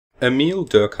Émile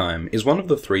Durkheim is one of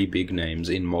the three big names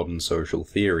in modern social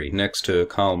theory, next to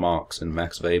Karl Marx and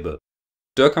Max Weber.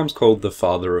 Durkheim's called the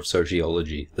father of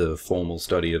sociology, the formal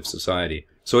study of society,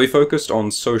 so he focused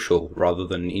on social rather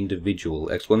than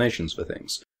individual explanations for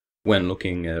things. When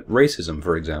looking at racism,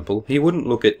 for example, he wouldn't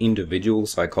look at individual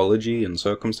psychology and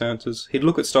circumstances, he'd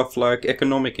look at stuff like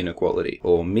economic inequality,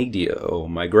 or media, or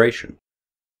migration.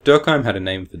 Durkheim had a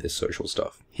name for this social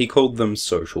stuff. He called them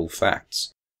social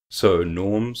facts. So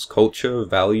norms, culture,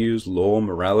 values, law,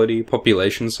 morality,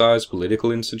 population size, political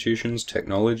institutions,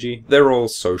 technology, they're all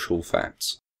social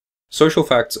facts. Social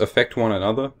facts affect one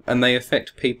another, and they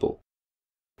affect people.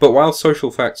 But while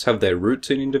social facts have their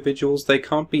roots in individuals, they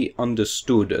can't be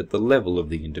understood at the level of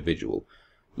the individual.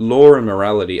 Law and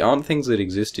morality aren't things that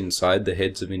exist inside the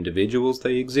heads of individuals,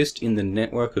 they exist in the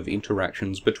network of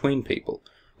interactions between people.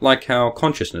 Like how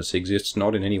consciousness exists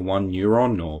not in any one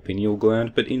neuron or pineal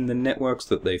gland, but in the networks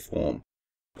that they form.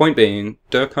 Point being,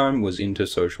 Durkheim was into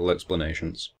social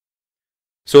explanations.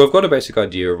 So I've got a basic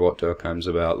idea of what Durkheim's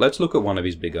about. Let's look at one of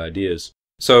his big ideas.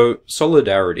 So,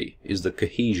 solidarity is the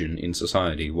cohesion in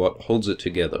society, what holds it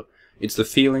together. It's the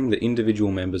feeling that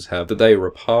individual members have that they are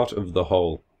a part of the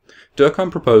whole.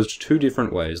 Durkheim proposed two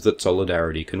different ways that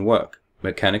solidarity can work.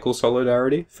 Mechanical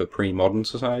solidarity for pre-modern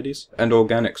societies, and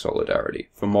organic solidarity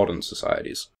for modern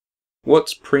societies.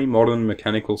 What's pre-modern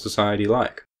mechanical society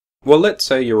like? Well, let's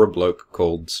say you're a bloke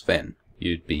called Sven.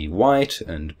 You'd be white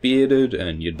and bearded,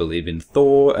 and you'd believe in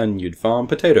Thor, and you'd farm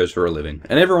potatoes for a living.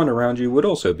 And everyone around you would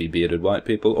also be bearded white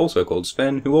people, also called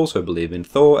Sven, who also believe in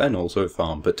Thor and also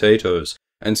farm potatoes.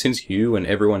 And since you and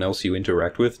everyone else you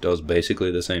interact with does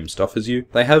basically the same stuff as you,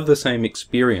 they have the same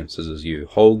experiences as you,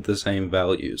 hold the same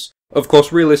values. Of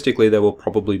course, realistically, there will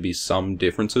probably be some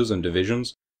differences and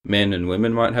divisions. Men and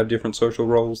women might have different social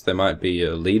roles, there might be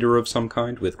a leader of some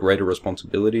kind with greater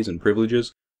responsibilities and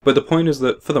privileges, but the point is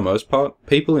that, for the most part,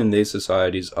 people in these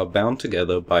societies are bound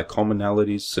together by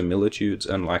commonalities, similitudes,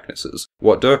 and likenesses,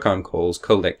 what Durkheim calls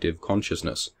collective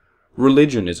consciousness.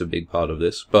 Religion is a big part of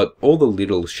this, but all the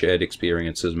little shared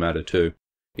experiences matter too.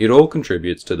 It all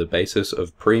contributes to the basis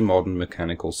of pre-modern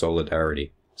mechanical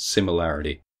solidarity,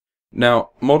 similarity. Now,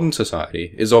 modern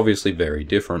society is obviously very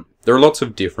different. There are lots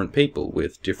of different people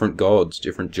with different gods,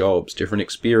 different jobs, different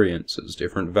experiences,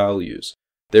 different values.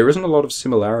 There isn't a lot of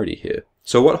similarity here.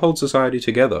 So what holds society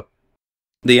together?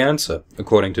 The answer,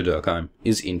 according to Durkheim,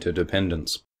 is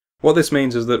interdependence. What this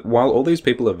means is that while all these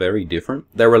people are very different,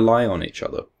 they rely on each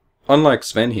other. Unlike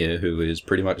Sven here, who is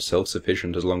pretty much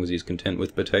self-sufficient as long as he's content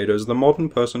with potatoes, the modern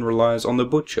person relies on the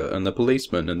butcher, and the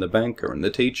policeman, and the banker, and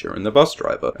the teacher, and the bus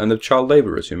driver, and the child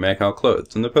labourers who make our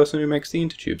clothes, and the person who makes the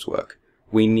intertubes work.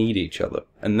 We need each other,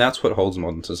 and that's what holds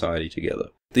modern society together.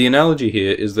 The analogy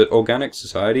here is that organic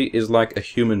society is like a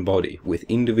human body, with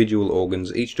individual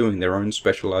organs each doing their own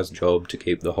specialised job to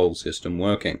keep the whole system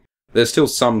working. There's still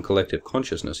some collective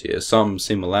consciousness here, some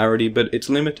similarity, but it's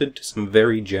limited to some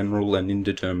very general and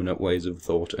indeterminate ways of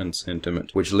thought and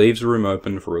sentiment, which leaves room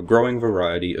open for a growing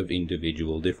variety of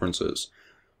individual differences.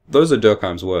 Those are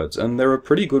Durkheim's words, and they're a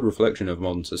pretty good reflection of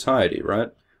modern society,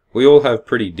 right? We all have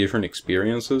pretty different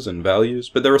experiences and values,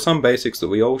 but there are some basics that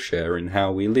we all share in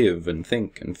how we live and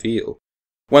think and feel.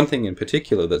 One thing in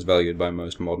particular that's valued by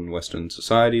most modern Western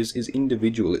societies is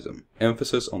individualism,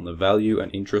 emphasis on the value and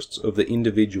interests of the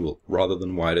individual rather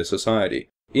than wider society.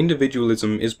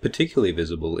 Individualism is particularly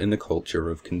visible in the culture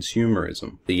of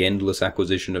consumerism, the endless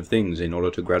acquisition of things in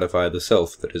order to gratify the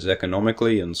self that is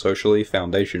economically and socially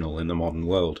foundational in the modern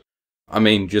world. I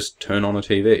mean, just turn on a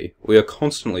TV. We are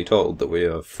constantly told that we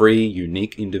are free,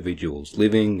 unique individuals,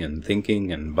 living and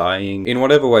thinking and buying in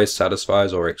whatever way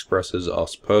satisfies or expresses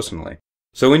us personally.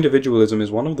 So individualism is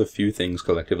one of the few things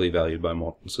collectively valued by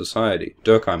modern society.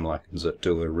 Durkheim likens it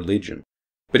to a religion.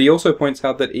 But he also points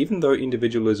out that even though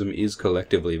individualism is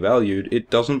collectively valued, it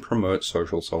doesn't promote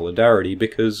social solidarity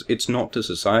because it's not to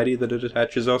society that it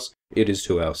attaches us, it is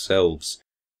to ourselves.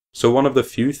 So one of the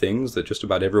few things that just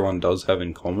about everyone does have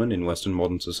in common in Western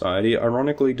modern society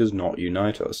ironically does not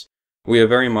unite us. We are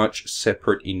very much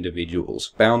separate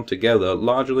individuals, bound together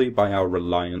largely by our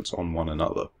reliance on one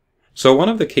another. So one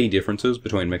of the key differences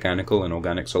between mechanical and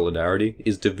organic solidarity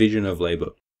is division of labour.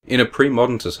 In a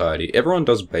pre-modern society, everyone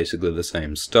does basically the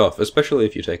same stuff, especially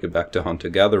if you take it back to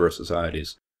hunter-gatherer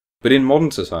societies. But in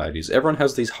modern societies, everyone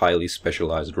has these highly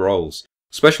specialised roles.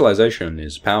 Specialisation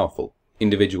is powerful.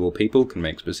 Individual people can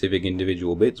make specific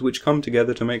individual bits which come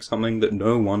together to make something that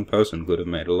no one person could have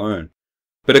made alone.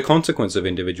 But a consequence of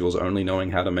individuals only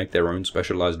knowing how to make their own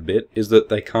specialised bit is that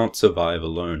they can't survive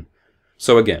alone.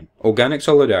 So again, organic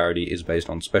solidarity is based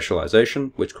on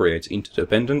specialization, which creates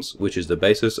interdependence, which is the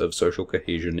basis of social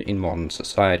cohesion in modern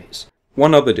societies.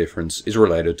 One other difference is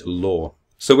related to law.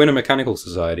 So in a mechanical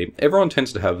society, everyone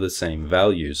tends to have the same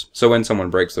values. So when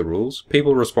someone breaks the rules,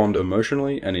 people respond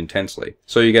emotionally and intensely.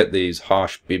 So you get these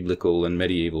harsh biblical and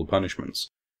medieval punishments.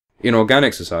 In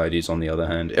organic societies, on the other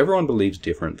hand, everyone believes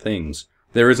different things.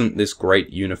 There isn't this great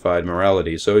unified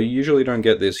morality, so you usually don't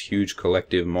get this huge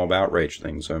collective mob outrage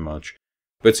thing so much.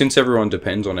 But since everyone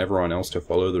depends on everyone else to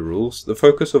follow the rules, the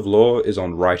focus of law is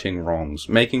on righting wrongs,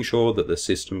 making sure that the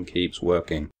system keeps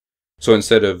working. So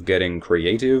instead of getting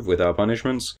creative with our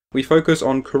punishments, we focus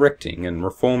on correcting and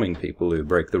reforming people who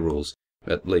break the rules,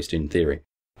 at least in theory.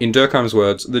 In Durkheim's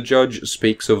words, the judge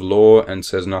speaks of law and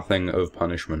says nothing of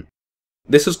punishment.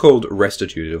 This is called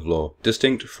restitutive law,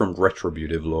 distinct from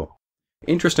retributive law.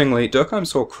 Interestingly, Durkheim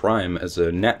saw crime as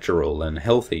a natural and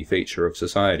healthy feature of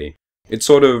society. It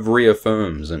sort of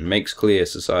reaffirms and makes clear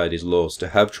society's laws to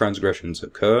have transgressions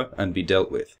occur and be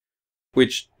dealt with.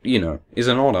 Which, is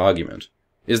an odd argument.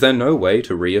 Is there no way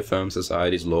to reaffirm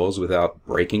society's laws without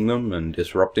breaking them and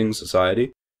disrupting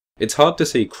society? It's hard to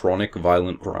see chronic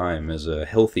violent crime as a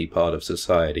healthy part of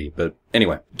society, but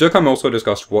anyway. Durkheim also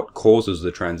discussed what causes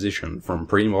the transition from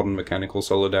pre-modern mechanical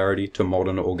solidarity to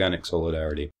modern organic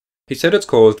solidarity. He said it's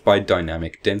caused by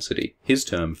dynamic density, his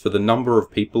term for the number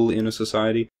of people in a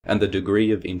society and the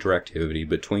degree of interactivity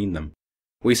between them.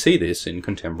 We see this in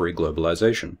contemporary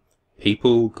globalization.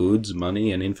 People, goods,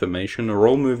 money, and information are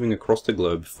all moving across the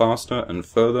globe faster and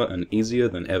further and easier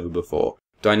than ever before.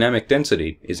 Dynamic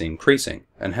density is increasing,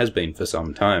 and has been for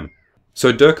some time.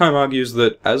 So Durkheim argues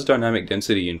that as dynamic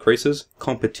density increases,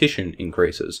 competition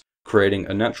increases, creating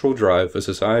a natural drive for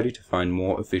society to find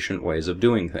more efficient ways of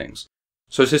doing things.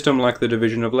 So systems like the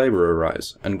division of labor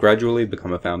arise, and gradually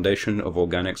become a foundation of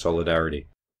organic solidarity.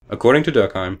 According to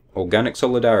Durkheim, organic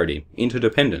solidarity,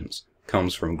 interdependence,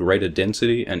 comes from greater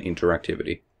density and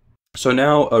interactivity. So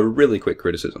now, a really quick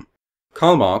criticism.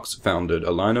 Karl Marx founded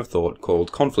a line of thought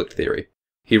called conflict theory.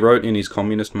 He wrote in his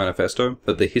Communist Manifesto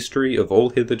that the history of all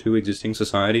hitherto existing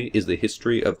society is the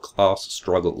history of class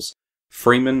struggles.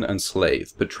 Freeman and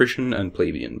slave, patrician and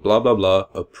plebeian, blah blah blah,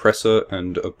 oppressor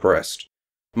and oppressed.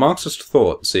 Marxist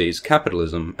thought sees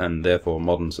capitalism, and therefore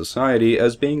modern society,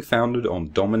 as being founded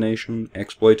on domination,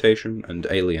 exploitation, and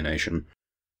alienation.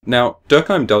 Now,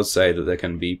 Durkheim does say that there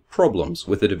can be problems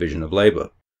with the division of labor.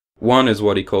 One is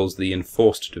what he calls the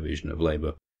enforced division of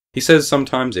labor. He says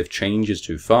sometimes if change is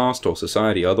too fast or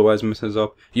society otherwise messes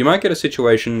up, you might get a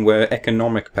situation where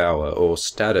economic power or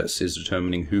status is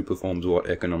determining who performs what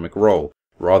economic role,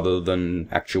 rather than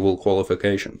actual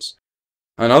qualifications.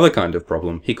 Another kind of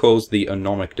problem he calls the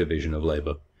anomic division of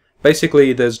labor.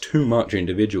 Basically, there's too much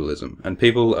individualism, and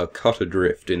people are cut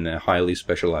adrift in their highly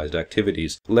specialized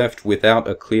activities, left without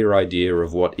a clear idea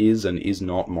of what is and is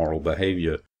not moral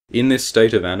behavior. In this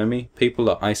state of anomie, people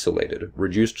are isolated,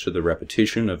 reduced to the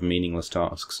repetition of meaningless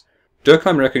tasks.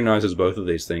 Durkheim recognizes both of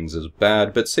these things as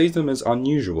bad, but sees them as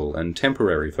unusual and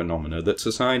temporary phenomena that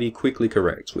society quickly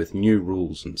corrects with new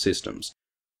rules and systems.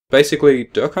 Basically,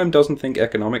 Durkheim doesn't think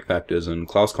economic factors and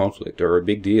class conflict are a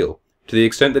big deal. To the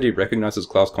extent that he recognizes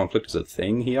class conflict as a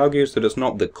thing, he argues that it's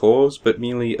not the cause, but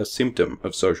merely a symptom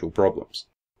of social problems.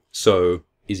 So,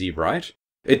 is he right?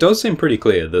 It does seem pretty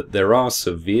clear that there are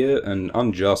severe and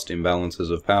unjust imbalances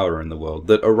of power in the world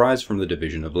that arise from the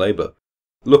division of labor.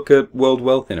 Look at world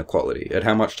wealth inequality, at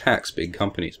how much tax big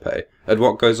companies pay, at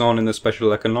what goes on in the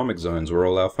special economic zones where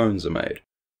all our phones are made.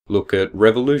 Look at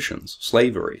revolutions,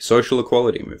 slavery, social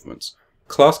equality movements.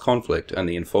 Class conflict and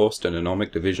the enforced and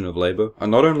anomic division of labor are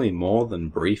not only more than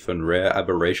brief and rare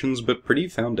aberrations, but pretty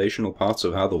foundational parts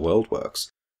of how the world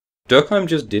works. Durkheim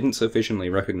just didn't sufficiently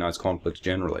recognize conflict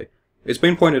generally. It's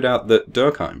been pointed out that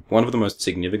Durkheim, one of the most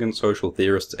significant social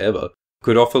theorists ever,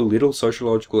 could offer little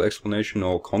sociological explanation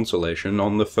or consolation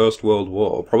on the First World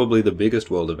War, probably the biggest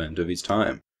world event of his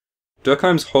time.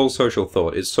 Durkheim's whole social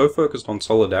thought is so focused on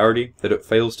solidarity that it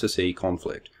fails to see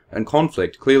conflict, and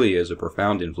conflict clearly is a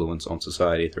profound influence on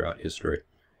society throughout history.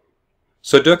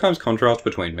 So Durkheim's contrast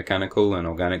between mechanical and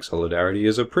organic solidarity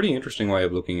is a pretty interesting way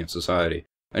of looking at society,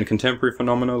 and contemporary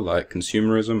phenomena like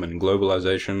consumerism and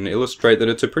globalization illustrate that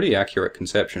it's a pretty accurate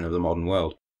conception of the modern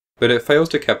world. But it fails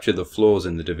to capture the flaws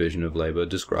in the division of labor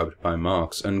described by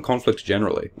Marx, and conflict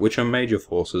generally, which are major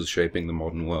forces shaping the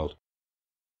modern world.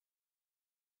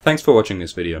 Thanks for watching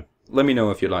this video. Let me know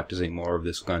if you'd like to see more of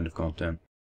this kind of content.